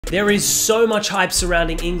There is so much hype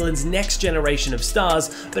surrounding England's next generation of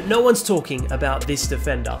stars, but no one's talking about this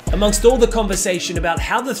defender. Amongst all the conversation about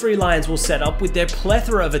how the Three Lions will set up with their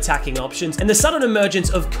plethora of attacking options and the sudden emergence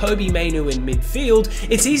of Kobbie Mainoo in midfield,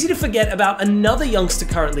 it's easy to forget about another youngster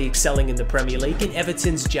currently excelling in the Premier League in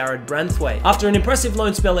Everton's Jarrad Branthwaite. After an impressive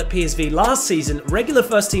loan spell at PSV last season, regular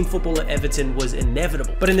first-team football at Everton was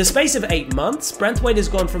inevitable. But in the space of 8 months, Branthwaite has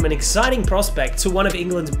gone from an exciting prospect to one of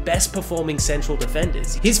England's best-performing central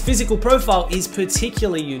defenders. His physical profile is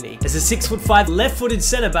particularly unique, as a 6'5" left-footed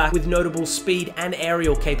centre-back with notable speed and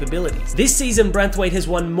aerial capabilities. This season, Branthwaite has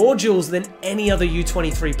won more duels than any other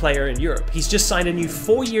U23 player in Europe. He's just signed a new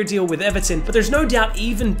 4-year deal with Everton, but there's no doubt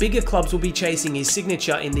even bigger clubs will be chasing his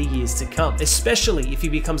signature in the years to come, especially if he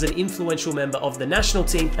becomes an influential member of the national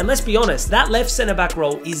team. And let's be honest, that left centre-back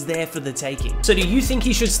role is there for the taking. So do you think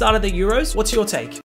he should start at the Euros? What's your take?